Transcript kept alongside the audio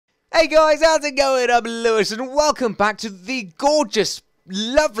Hey guys, how's it going? I'm Lewis and welcome back to the gorgeous,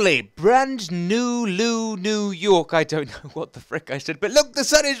 lovely, brand new New York. I don't know what the frick I said, but look, the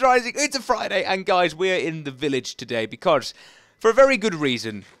sun is rising, it's a Friday, and guys, we're in the village today because, for a very good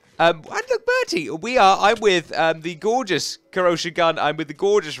reason. And look, Bertie, I'm with the gorgeous Karosha Gun, I'm with the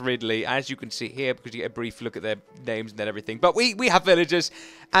gorgeous Ridley, as you can see here, because you get a brief look at their names and then everything. But we have villagers,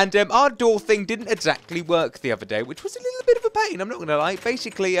 and our door thing didn't exactly work the other day, which was a little bit of a pain, I'm not going to lie.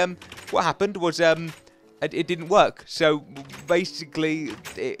 Basically, what happened was it didn't work. So, basically,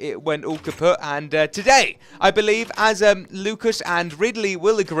 it went all kaput, and today, I believe, as Lucas and Ridley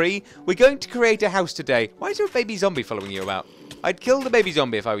will agree, we're going to create a house today. Why is there a baby zombie following you about? I'd kill the baby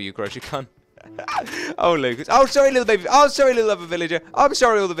zombie if I were you, Crochet Gun. Oh, Lucas. Oh, sorry, little baby. Oh, sorry, little other villager. I'm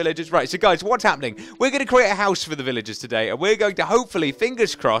sorry, all the villagers. Right, so guys, what's happening? We're going to create a house for the villagers today, and we're going to hopefully,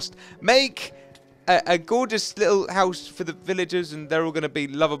 fingers crossed, make a gorgeous little house for the villagers, and they're all going to be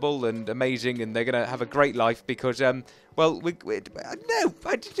lovable and amazing, and they're going to have a great life because, well, no,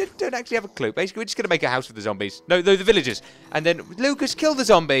 I don't actually have a clue. Basically, we're just going to make a house for the zombies. No, the villagers. And then, Lucas, kill the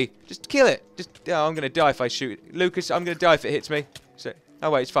zombie. Just kill it. Oh, I'm going to die if I shoot it. Lucas, I'm going to die if it hits me. So,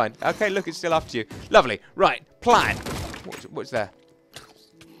 oh, wait, it's fine. Okay, look, it's still after you. Lovely. Right, plan. What's there?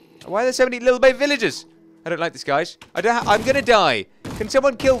 Why are there so many little baby villagers? I don't like this, guys. I'm going to die. Can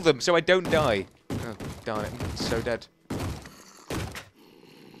someone kill them so I don't die? Oh, darn it. I'm so dead.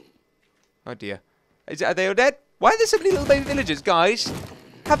 Oh, dear. Are they all dead? Why are there so many little baby villagers, guys?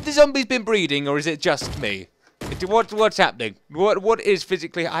 Have the zombies been breeding, or is it just me? What's happening? What is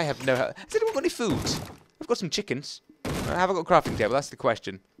physically... I have no... Has anyone got any food? I've got some chickens. I haven't got a crafting table. That's the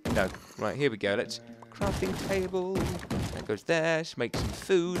question. No. Right, here we go. Let's... Crafting table. That goes there. Let's make some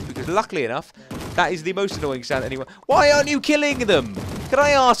food, because luckily enough, that is the most annoying sound anyone... Why aren't you killing them? Can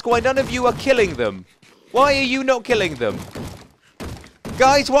I ask why none of you are killing them? Why are you not killing them?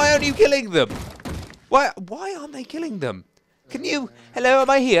 Guys, why aren't you killing them? Why aren't they killing them? Can you... Hello, am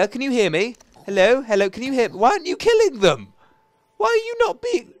I here? Can you hear me? Hello? Hello, can you hear me? Why aren't you killing them? Why are you not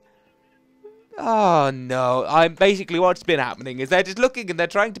being... Oh, no. Basically, what's been happening is they're just looking and they're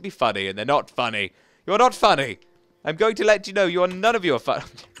trying to be funny, and they're not funny. You're not funny. I'm going to let you know none of you are funny.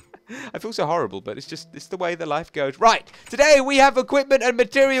 I feel so horrible, but it's the way that life goes. Right, today we have equipment and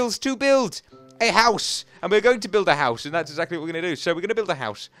materials to build a house. And we're going to build a house, and that's exactly what we're going to do. So we're going to build a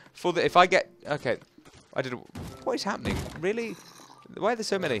house for the... If I get... Okay, I don't know. What is happening? Really? Why are there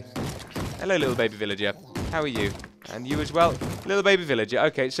so many? Hello, little baby villager. How are you? And you as well? Little baby villager.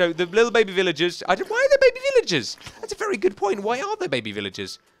 Okay, so the little baby villagers... Why are there baby villagers? That's a very good point. Why are there baby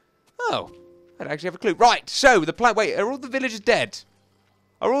villagers? Oh, I don't actually have a clue. Right, so the plan... Wait, are all the villagers dead?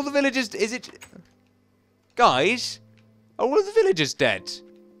 Are all the villagers... Is it... Guys? Are all the villagers dead?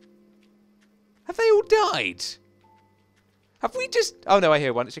 Have they all died? Have we just... Oh, no, I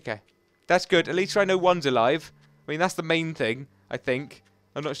hear one. It's okay. That's good. At least I know one's alive. I mean, that's the main thing, I think.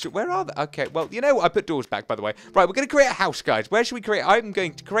 I'm not sure. Where are they? Okay, well, you know what? I put doors back, by the way. Right, we're going to create a house, guys. Where should we create... I'm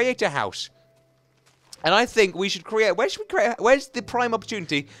going to create a house. And I think we should create... Where should we create... Where's the prime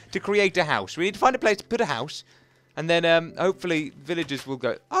opportunity to create a house? We need to find a place to put a house. And then, hopefully, villagers will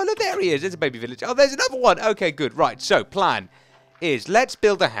go... Oh, look, there he is. There's a baby village. Oh, there's another one. Okay, good. Right, so, plan is let's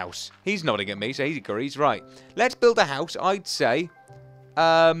build a house. He's nodding at me, so he agrees. Right. Let's build a house, I'd say,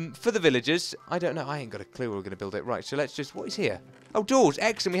 for the villagers. I don't know. I ain't got a clue where we're going to build it. Right, so let's just... What is here? Oh, doors.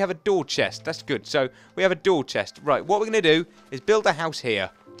 Excellent. We have a door chest. That's good. So, we have a door chest. Right, what we're going to do is build a house here.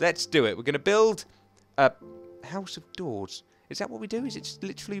 Let's do it. We're going to build a house of doors. Is that what we do? Is it just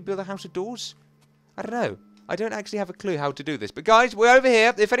literally build a house of doors? I don't know. I don't actually have a clue how to do this. But, guys, we're over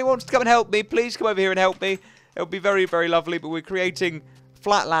here. If anyone wants to come and help me, please come over here and help me. It'll be very, very lovely, but we're creating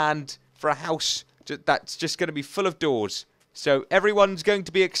flat land for a house that's just going to be full of doors. So everyone's going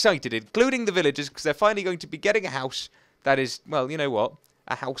to be excited, including the villagers, because they're finally going to be getting a house that is, well, you know what,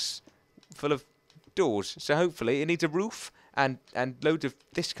 a house full of doors. So hopefully it needs a roof and loads of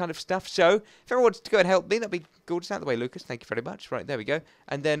this kind of stuff. So if everyone wants to go and help me, that'd be gorgeous. Out of the way, Lucas. Thank you very much. Right, there we go.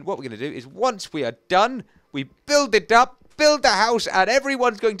 And then what we're going to do is once we are done, we build it up. Build the house, and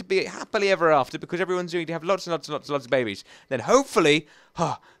everyone's going to be happily ever after because everyone's going to have lots and lots and lots and lots of babies. Then hopefully,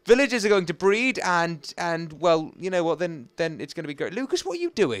 villagers are going to breed, and well, you know what? Then it's going to be great. Lucas, what are you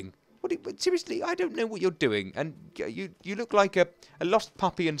doing? Seriously, I don't know what you're doing, and you look like a lost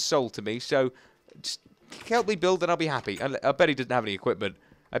puppy and soul to me. So just help me build, and I'll be happy. I bet he doesn't have any equipment.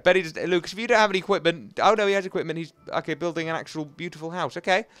 I bet he doesn't. Lucas, if you don't have any equipment, oh no, he has equipment. He's okay building an actual beautiful house.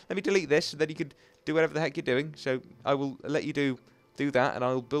 Okay, let me delete this, so then you could do whatever the heck you're doing. So I will let you do that, and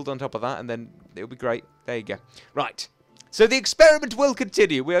I'll build on top of that, and then it'll be great. There you go. Right. So the experiment will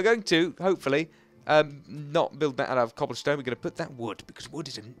continue. We are going to hopefully not build that out of cobblestone. We're going to put that wood, because wood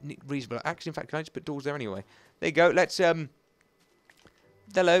is a reasonable... Actually, in fact, can I just put doors there anyway? There you go. Let's, hello.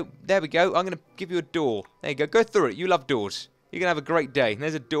 There we go. I'm going to give you a door. There you go. Go through it. You love doors. You're going to have a great day.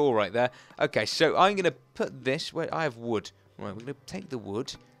 There's a door right there. Okay, so I'm going to put this... Wait, I have wood. Right, we're going to take the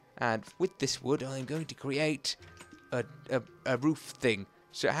wood, and with this wood, I'm going to create a roof thing.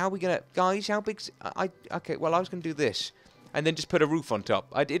 So how are we going to... Guys, how big's... Okay, well, I was going to do this, and then just put a roof on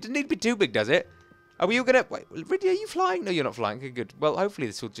top. It doesn't need to be too big, does it? Are we all going to... Wait, Ridley, are you flying? No, you're not flying. Okay, good. Well, hopefully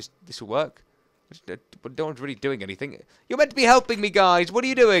this will work. No one's really doing anything. You're meant to be helping me, guys. What are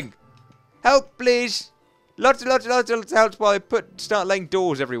you doing? Help, please. Lots of help while I start laying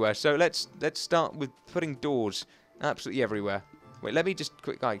doors everywhere. So let's start with putting doors absolutely everywhere. Wait, let me just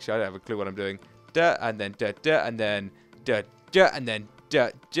quick. Actually, I don't have a clue what I'm doing. Duh, and then duh, duh, and then duh, duh, and then duh,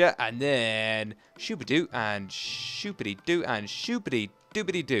 duh, and then shoopity-doo and shoopity-doo and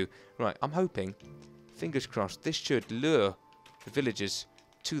shoopity-doobity-doo. Right, I'm hoping, fingers crossed, this should lure the villagers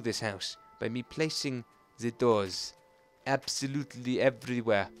to this house by me placing the doors absolutely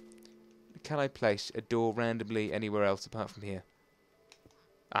everywhere. Can I place a door randomly anywhere else apart from here?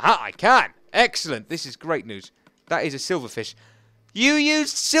 Aha, I can! Excellent! This is great news. That is a silverfish. You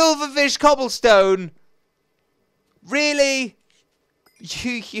used silverfish cobblestone? Really?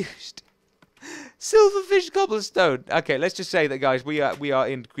 You used silverfish cobblestone? Okay, let's just say that, guys, we are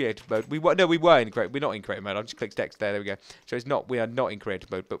in creative mode. We were in creative. We're not in creative mode. I'll just click text there. There we go. So it's not. We are not in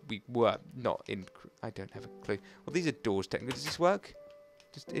creative mode, but we were not in. I don't have a clue. Well, these are doors. Technically, does this work?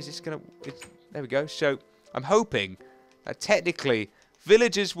 Is this gonna... there we go. So, I'm hoping that technically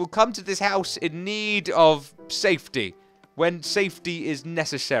villagers will come to this house in need of safety when safety is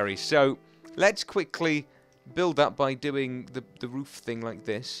necessary. So, let's quickly build up by doing the roof thing like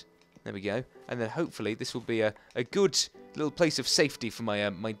this. There we go. And then hopefully this will be a good little place of safety for my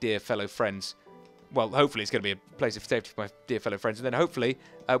my dear fellow friends. Well, hopefully it's going to be a place of safety for my dear fellow friends. And then hopefully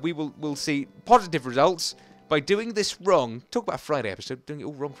we'll see positive results by doing this wrong. Talk about a Friday episode, doing it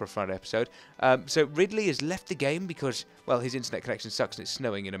all wrong for a Friday episode. So Ridley has left the game because, well, his internet connection sucks and it's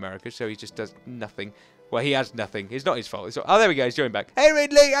snowing in America, so he just does nothing. Well, he has nothing. It's not his fault. Oh, there we go. He's joined back. Hey,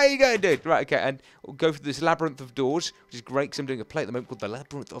 Ridley, how you going, dude? Right, okay, and we'll go through this labyrinth of doors, which is great because I'm doing a play at the moment called the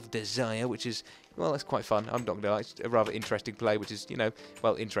Labyrinth of Desire, which is, well, that's quite fun. I'm not going to lie. It's a rather interesting play, which is, you know,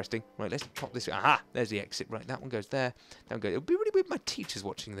 well, interesting. Right, let's pop this. Aha, there's the exit. Right, that one goes there. That one goes. It would be really weird if my teacher's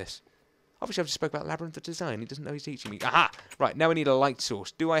watching this. Obviously, I've just spoke about Labyrinth of Desire, and he doesn't know he's teaching me. Aha! Right, now we need a light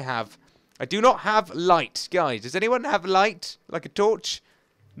source. Do I have... I do not have light. Guys, does anyone have light? Like a torch?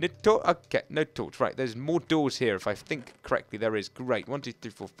 No torch? Okay, no torch. Right, there's more doors here, if I think correctly. There is. Great. 1, 2,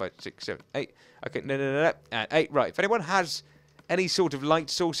 3, 4, 5, 6, 7, 8. Okay, no. And 8. Right, if anyone has any sort of light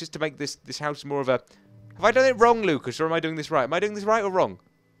sources to make this house more of a... Have I done it wrong, Lucas, or am I doing this right? Am I doing this right or wrong?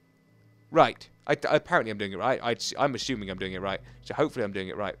 Right. Apparently I'm doing it right. I'm assuming I'm doing it right. So hopefully I'm doing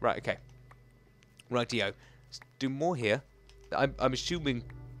it right. Right, okay. Rightio. Let's do more here. I'm assuming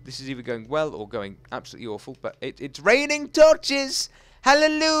this is either going well or going absolutely awful, but it's raining torches!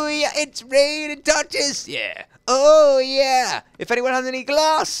 Hallelujah! It's raining torches! Yeah! Oh, yeah! If anyone has any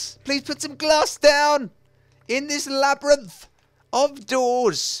glass, please put some glass down in this labyrinth of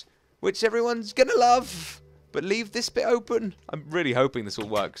doors, which everyone's gonna love. But leave this bit open. I'm really hoping this will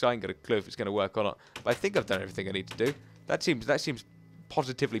work, because I ain't got a clue if it's going to work or not. But I think I've done everything I need to do. That seems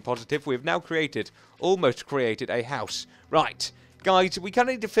positively positive. We've now almost created a house. Right, guys, we kind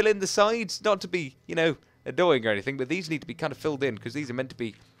of need to fill in the sides, not to be, you know, annoying or anything, but these need to be kind of filled in, because these are meant to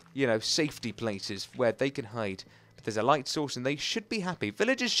be, you know, safety places where they can hide. But there's a light source, and they should be happy.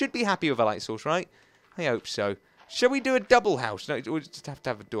 Villagers should be happy with a light source, right? I hope so. Shall we do a double house? No, we just have to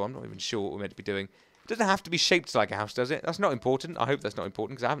have a door. I'm not even sure what we're meant to be doing. It doesn't have to be shaped like a house, does it? That's not important. I hope that's not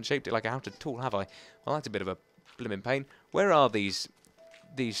important, because I haven't shaped it like a house at all, have I? Well, that's a bit of a blimmin' pain. Where are these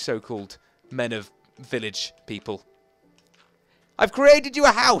so-called men of village people? I've created you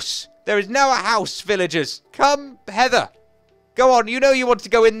a house! There is now a house, villagers! Come, Heather! Go on, you know you want to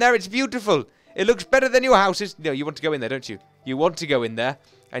go in there. It's beautiful. It looks better than your houses. No, you want to go in there, don't you? You want to go in there.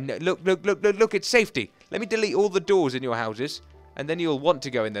 And look, it's safety. Let me delete all the doors in your houses. And then you'll want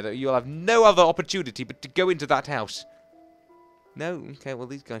to go in there. You'll have no other opportunity but to go into that house. No? Okay, well,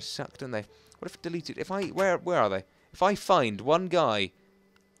 these guys suck, don't they? What if I deleted... Where are they? If I find one guy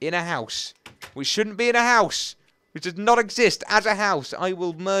in a house, which shouldn't be in a house, which does not exist as a house, I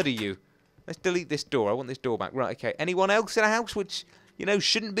will murder you. Let's delete this door. I want this door back. Right, okay. Anyone else in a house which, you know,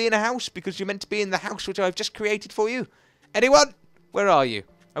 shouldn't be in a house because you're meant to be in the house which I've just created for you? Anyone? Where are you?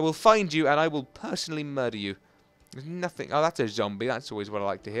 I will find you and I will personally murder you. There's nothing. Oh, that's a zombie. That's always what I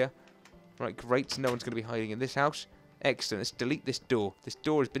like to hear. Right, great. So no one's going to be hiding in this house. Excellent. Let's delete this door. This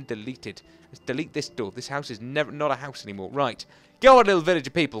door has been deleted. Let's delete this door. This house is never not a house anymore. Right. Go on, little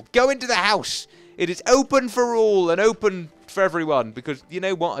villager people. Go into the house. It is open for all and open for everyone. Because you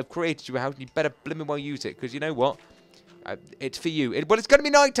know what? I've created you a house and you better blimmin' well use it. Because you know what? It's for you. Well, it's going to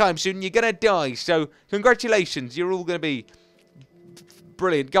be night time soon and you're going to die. So, congratulations. You're all going to be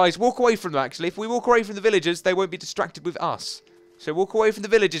brilliant. Guys, walk away from them, actually. If we walk away from the villagers, they won't be distracted with us. So, walk away from the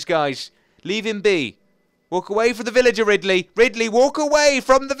villagers, guys. Leave him be. Walk away from the villager, Ridley. Ridley, walk away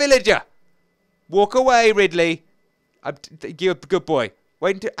from the villager. Walk away, Ridley. You're a good boy.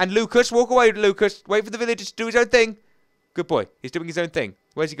 And Lucas, walk away, Lucas. Wait for the villager to do his own thing. Good boy. He's doing his own thing.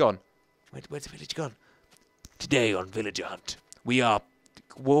 Where's he gone? Where's the villager gone? Today on Villager Hunt, we are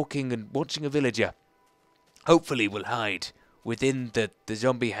walking and watching a villager. Hopefully we'll hide within the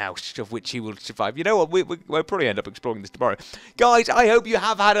zombie house of which he will survive. You know what? We'll probably end up exploring this tomorrow. Guys, I hope you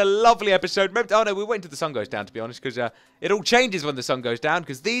have had a lovely episode. Oh, no, we wait until the sun goes down, to be honest, because it all changes when the sun goes down,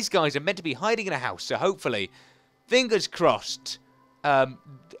 because these guys are meant to be hiding in a house. So hopefully, fingers crossed,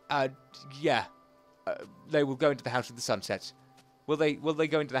 yeah, they will go into the house when the sun sets. Will they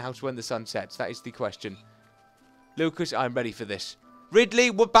go into the house when the sun sets? That is the question. Lucas, I'm ready for this.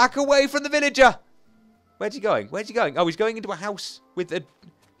 Ridley, we're back away from the villager. Where's he going? Where's he going? Oh, he's going into a house with a...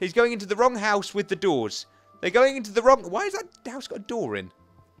 He's going into the wrong house with the doors. They're going into the wrong... Why has that house got a door in?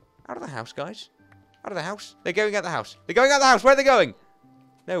 Out of the house, guys. Out of the house. They're going out the house. They're going out the house. Where are they going?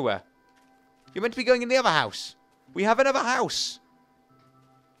 Nowhere. You're meant to be going in the other house. We have another house.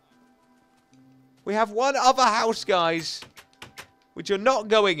 We have one other house, guys. Which you're not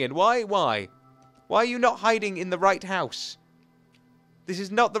going in. Why? Why? Why are you not hiding in the right house? This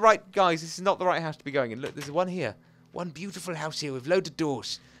is not the right... Guys, this is not the right house to be going in. Look, there's one here. One beautiful house here with loads of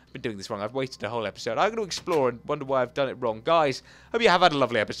doors. I've been doing this wrong. I've wasted a whole episode. I'm going to explore and wonder why I've done it wrong. Guys, hope you have had a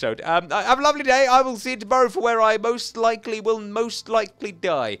lovely episode. Have a lovely day. I will see you tomorrow for where I most likely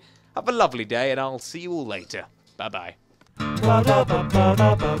die. Have a lovely day, and I'll see you all later. Bye-bye.